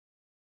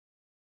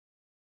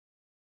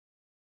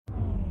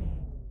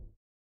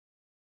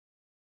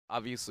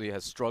obviously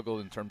has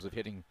struggled in terms of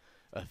hitting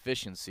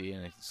efficiency,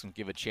 and it's going to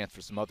give a chance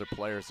for some other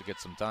players to get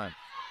some time.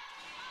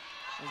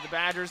 As the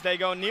Badgers, they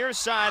go near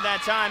side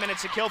that time, and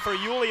it's a kill for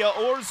Julia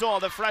Orzol,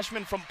 the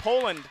freshman from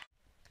Poland.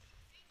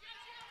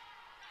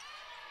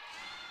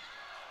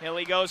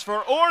 Hilly goes for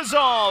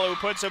Orzol, who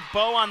puts a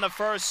bow on the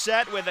first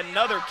set with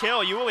another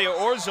kill. Julia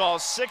Orzol,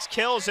 6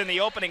 kills in the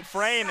opening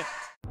frame.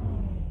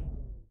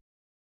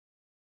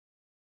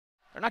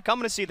 They're not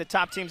coming to see the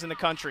top teams in the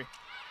country.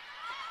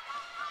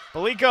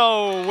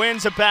 Belico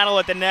wins a battle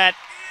at the net.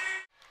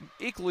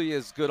 Equally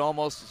as good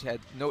almost. She had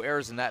no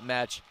errors in that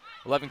match.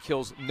 11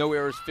 kills, no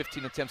errors,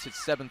 15 attempts at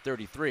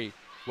 733.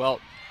 Well,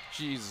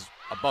 she's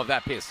above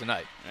that pace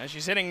tonight.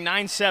 She's hitting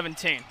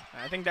 917.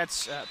 I think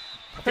that's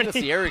I think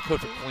that's the area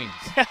code for Queens.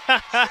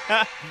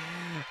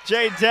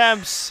 Jay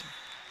Demps,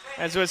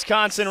 as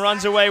Wisconsin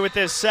runs away with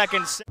this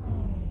second set.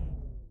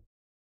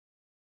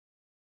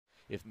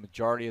 If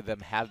majority of them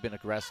have been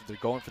aggressive, they're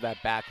going for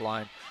that back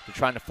line. They're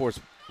trying to force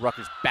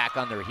Rutgers back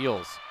on their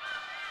heels.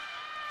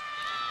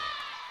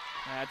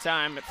 That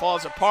time it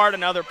falls apart.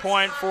 Another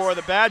point for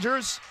the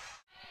Badgers.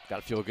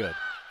 Got to feel good.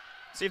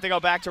 See if they go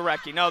back to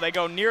Recchi. No, they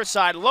go near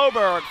side.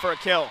 Loberg for a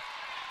kill.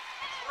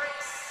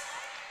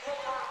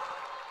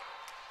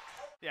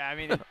 Yeah, I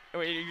mean,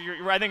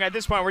 I think at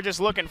this point we're just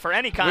looking for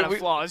any kind of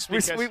flaws. We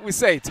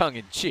say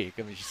tongue-in-cheek.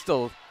 I mean, she's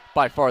still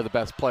by far the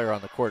best player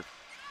on the court.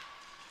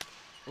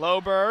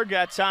 Loberg,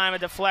 that time a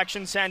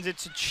deflection sends it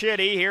to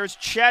Chitty. Here's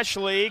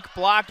Cheshlik,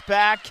 blocked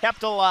back,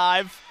 kept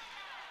alive.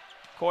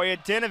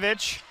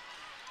 Kojadinovich,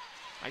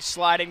 nice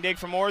sliding dig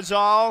from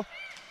Orzol.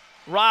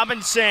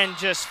 Robinson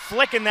just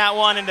flicking that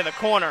one into the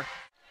corner.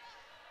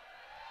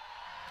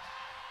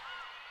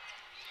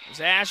 There's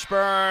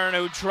Ashburn,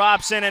 who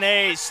drops in an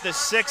ace, the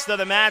 6th of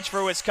the match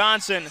for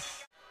Wisconsin.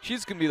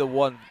 She's going to be the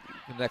one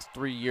in the next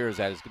 3 years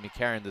that is going to be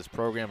carrying this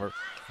program.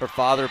 Her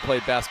father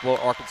played basketball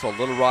at Arkansas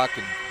Little Rock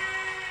and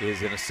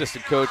is an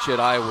assistant coach at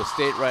Iowa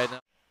State right now.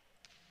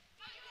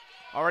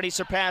 Already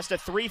surpassed a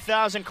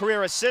 3,000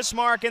 career assist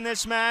mark in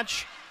this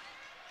match.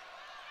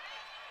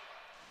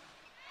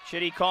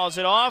 Chitty calls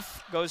it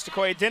off, goes to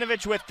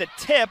Kojadinovich with the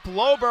tip.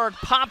 Loberg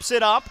pops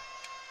it up,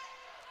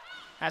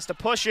 has to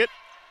push it.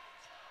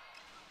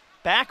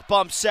 Back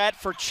bump set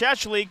for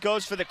Cheshlik,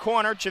 goes for the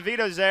corner.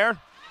 Chavita's there.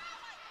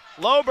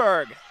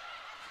 Loberg,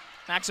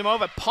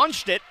 Maximova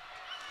punched it.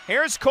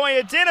 Here's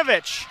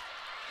Kojadinovich.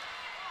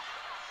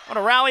 What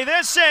a rally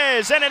this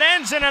is, and it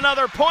ends in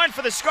another point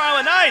for the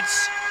Scarlet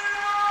Knights.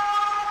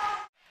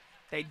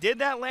 They did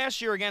that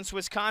last year against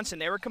Wisconsin.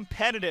 They were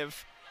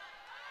competitive.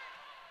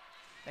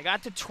 They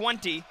got to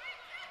 20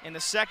 in the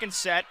second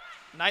set.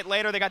 A night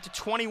later, they got to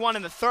 21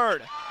 in the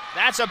third.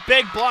 That's a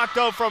big block,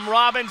 though, from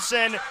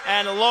Robinson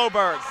and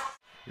Loberg.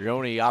 Your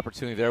only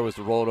opportunity there was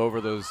to roll it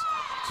over those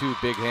 2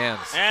 big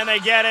hands. And they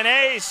get an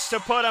ace to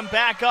put them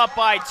back up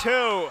by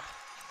 2.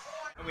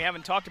 We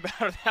haven't talked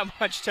about it that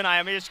much tonight.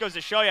 I mean, it just goes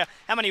to show you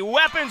how many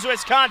weapons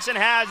Wisconsin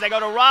has. They go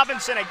to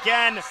Robinson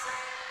again.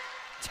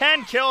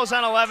 10 kills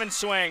on 11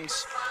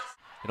 swings.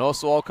 And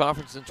also all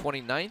conference in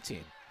 2019.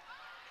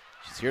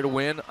 She's here to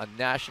win a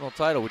national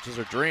title, which is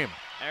her dream.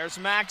 There's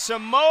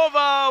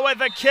Maximova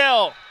with a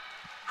kill.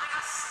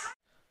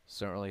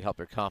 Certainly helped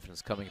her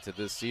confidence coming into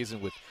this season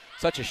with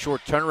such a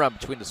short turnaround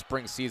between the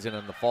spring season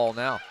and the fall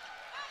now.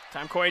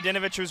 Time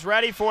Kojadinovich was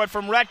ready for it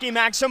from Recchi.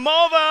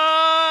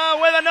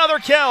 Maximova with another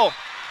kill.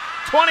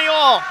 20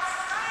 all.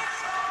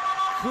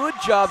 Good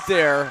job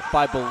there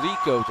by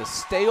Belico to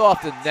stay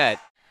off the net.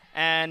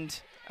 And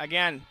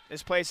again,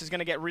 this place is going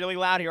to get really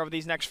loud here over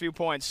these next few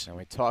points. And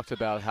we talked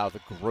about how the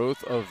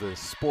growth of the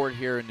sport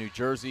here in New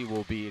Jersey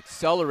will be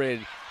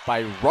accelerated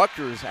by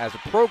Rutgers as a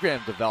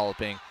program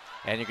developing.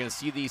 And you're going to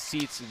see these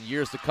seats in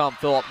years to come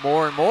fill up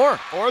more and more.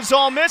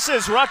 Orzol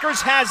misses.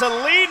 Rutgers has a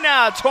lead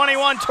now,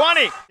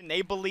 21-20.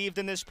 They believed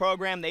in this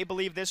program. They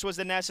believed this was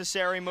the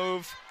necessary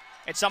move.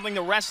 It's something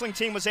the wrestling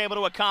team was able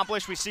to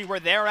accomplish. We see where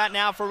they're at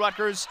now for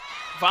Rutgers.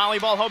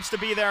 Volleyball hopes to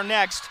be there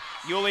next.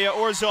 Julia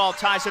Orzol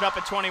ties it up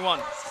at 21.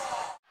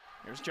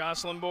 Here's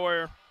Jocelyn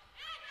Boyer.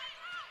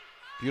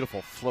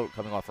 Beautiful float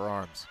coming off her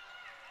arms.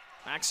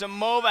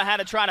 Maximova had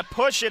to try to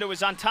push it. It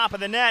was on top of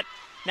the net.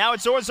 Now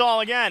it's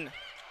Orzol again.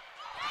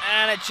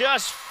 And it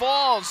just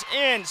falls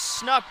in,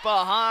 snuck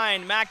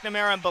behind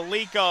McNamara and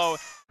Belico.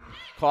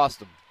 Cost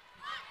them.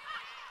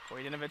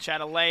 Kojadinovich had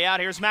a layout.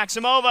 Here's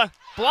Maximova.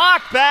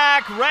 Block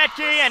back,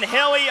 Recchi and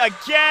Hilly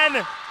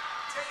again.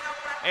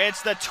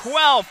 It's the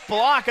 12th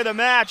block of the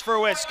match for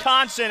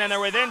Wisconsin, and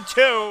they're within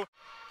 2.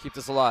 Keep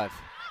this alive.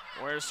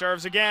 Boyer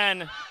serves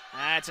again.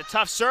 It's a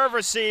tough serve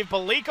receive.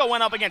 Belico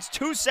went up against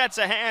 2 sets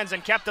of hands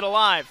and kept it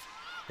alive.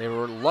 They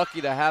were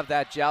lucky to have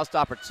that joust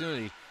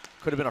opportunity.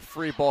 Could have been a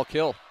free ball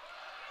kill.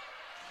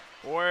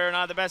 Boyer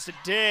not the best at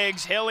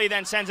digs. Hilly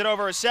then sends it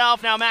over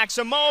herself. Now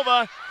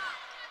Maximova.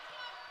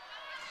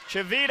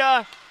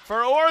 Chavita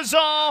for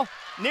Orzol.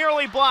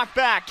 Nearly blocked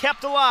back.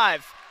 Kept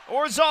alive.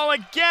 Orzol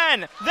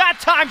again. That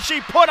time she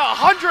put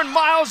 100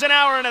 miles an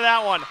hour into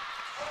that one.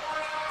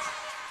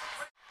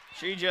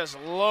 She just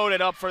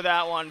loaded up for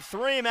that one.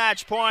 3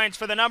 match points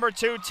for the number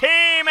 2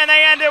 team, and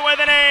they end it with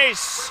an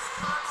ace.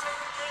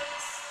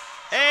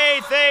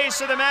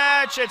 ace of the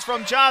match. It's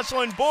from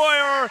Jocelyn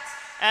Boyer,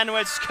 and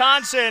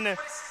Wisconsin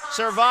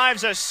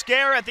survives a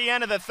scare at the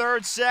end of the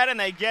third set, and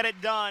they get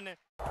it done.